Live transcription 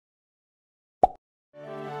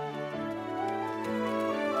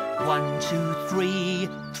1, 2, 3,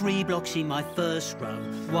 3 blocks in my first row.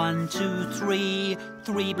 1, 2, 3,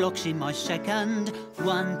 3 blocks in my second.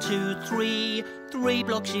 1, 2, 3, 3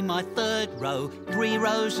 blocks in my third row. 3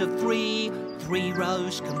 rows of 3, 3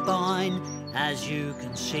 rows combine. As you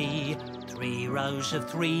can see, 3 rows of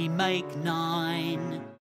 3 make 9.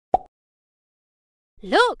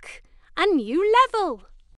 Look, a new level.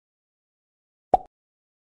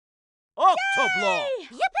 Octoblock!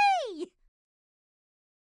 Yippee!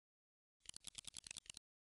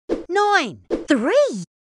 9, 3,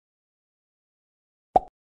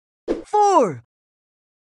 4,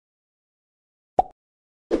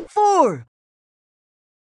 4.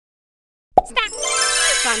 Snap!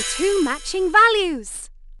 You found 2 matching values.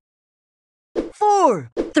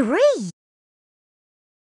 4, 3,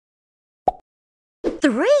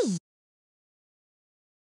 3.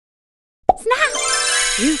 Snap!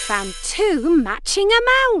 You found 2 matching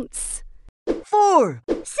amounts. 4,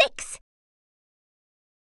 6,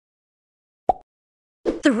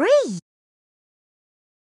 3,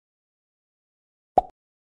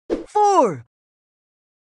 4,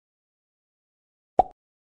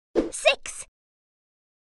 6,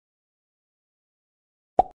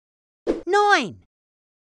 9,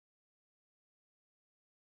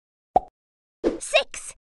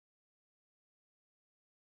 6,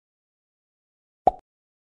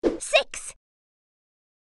 6.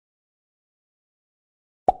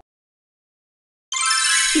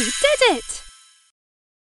 You did it!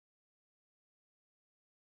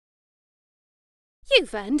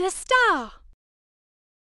 You've earned a star.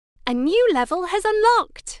 A new level has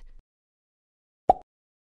unlocked.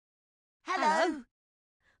 Hello.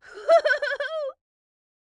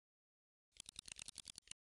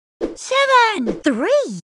 7,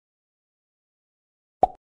 3,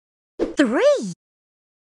 3.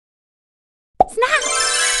 Snap!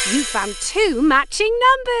 You found 2 matching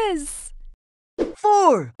numbers.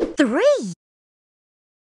 4, 3,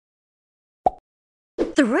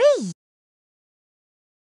 3.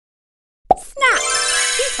 Snap!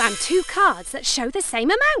 You found 2 cards that show the same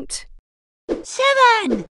amount.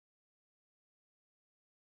 7,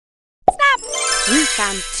 Snap! You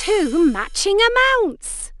found 2 matching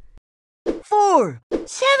amounts. 4,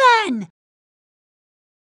 7,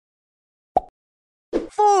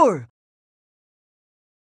 4,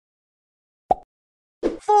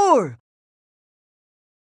 4.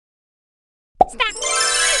 Snap!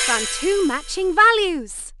 You found 2 matching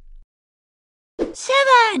values.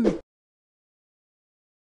 7,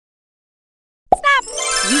 Snap!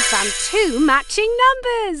 You found 2 matching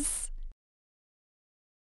numbers.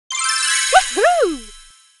 Woohoo!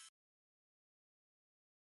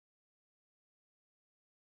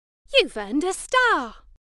 You've earned a star.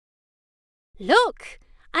 Look,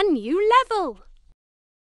 a new level.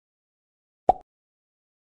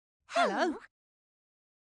 Hello.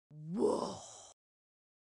 Whoa!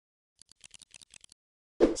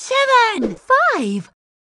 7, 5,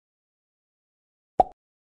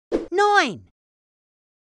 9,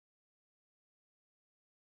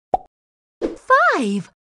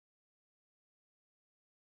 5,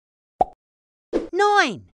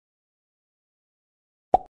 9,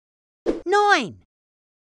 9.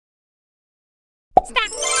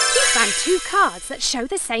 Snap! You found 2 cards that show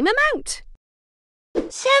the same amount.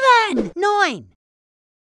 7, 9,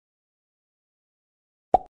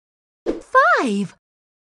 5,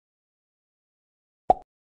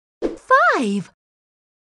 5.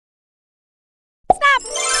 Snap!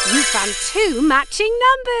 You found 2 matching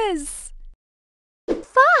numbers.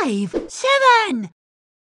 5, 7,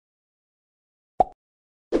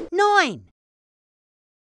 9,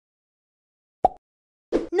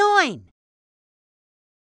 9.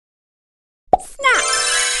 Snap!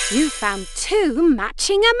 You found 2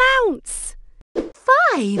 matching amounts.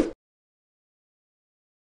 5,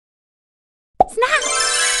 Snap!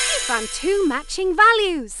 You found 2 matching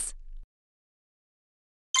values.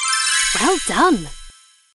 Well done!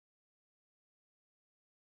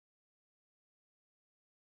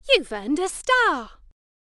 You've earned a star.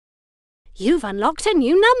 You've unlocked a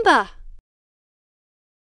new number.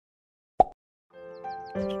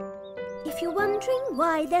 If you're wondering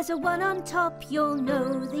why there's a 1 on top, you'll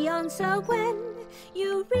know the answer when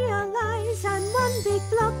you realise I'm 1 big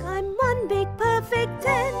block, I'm 1 big perfect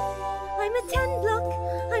 10. I'm a 10 block,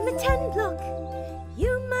 I'm a 10 block.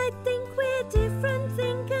 You might think we're different,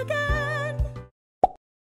 think again.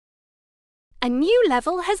 A new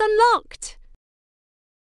level has unlocked.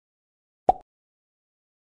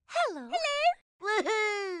 Hello.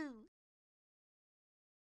 Woohoo!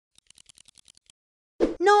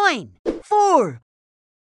 9, 4,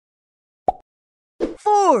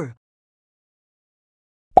 4,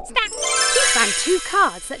 Snap! You found 2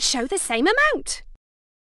 cards that show the same amount.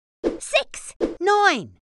 6,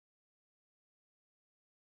 9.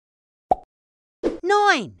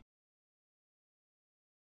 9.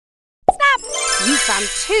 Snap! You found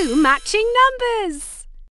 2 matching numbers.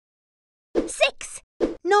 6,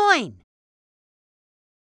 9.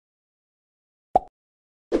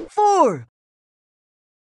 4.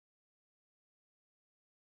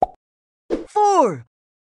 4.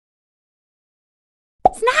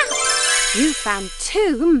 Snap! You found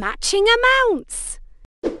 2 matching amounts.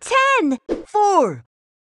 10. 4.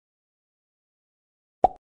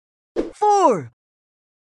 4.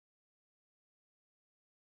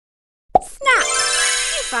 Snap!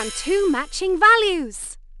 You found 2 matching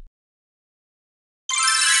values.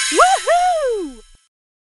 Woohoo!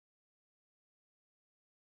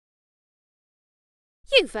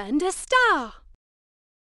 You've earned a star.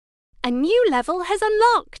 A new level has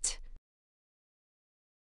unlocked.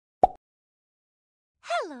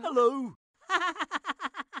 Hello.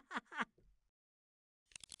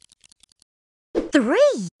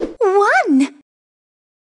 3, 1.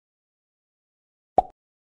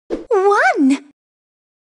 1.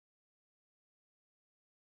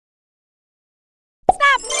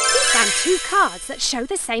 Snap! You found 2 cards that show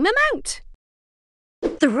the same amount.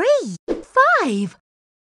 3, 5.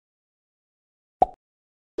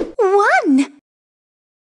 1.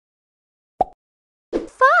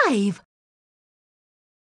 5.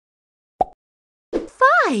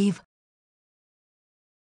 5.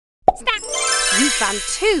 Snap! You found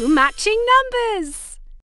 2 matching numbers.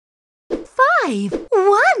 5.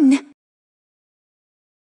 1.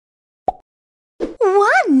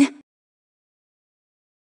 1.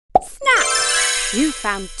 Snap! You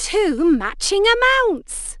found 2 matching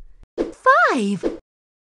amounts. 5.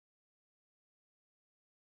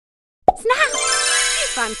 Snap! You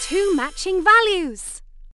found 2 matching values.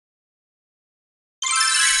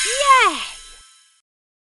 Yay!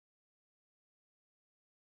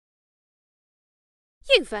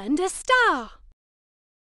 You've earned a star.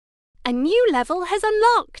 A new level has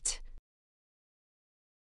unlocked.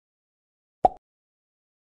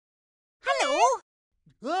 Hello.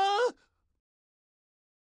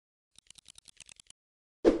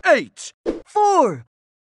 8. 4.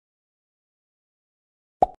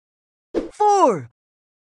 4.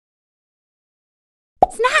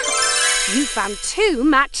 Snap! You found 2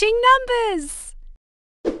 matching numbers.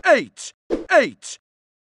 8. 8.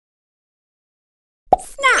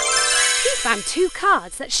 Snap! You found 2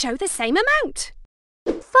 cards that show the same amount.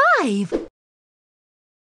 5.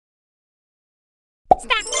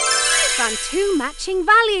 Snap! You found 2 matching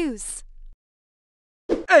values.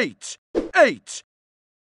 8. 8.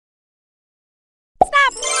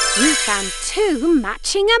 Snap! You found 2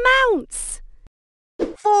 matching amounts.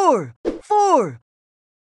 4. 4.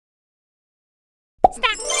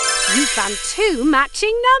 Snap! You found 2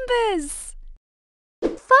 matching numbers.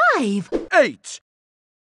 5. 8.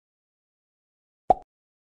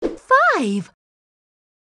 5.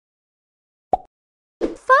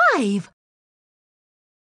 5.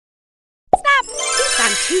 Snap! You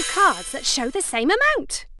found 2 cards that show the same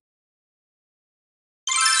amount.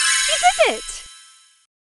 You did it!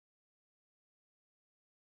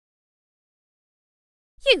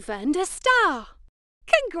 You've earned a star.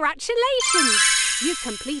 Congratulations! You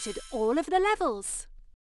completed all of the levels.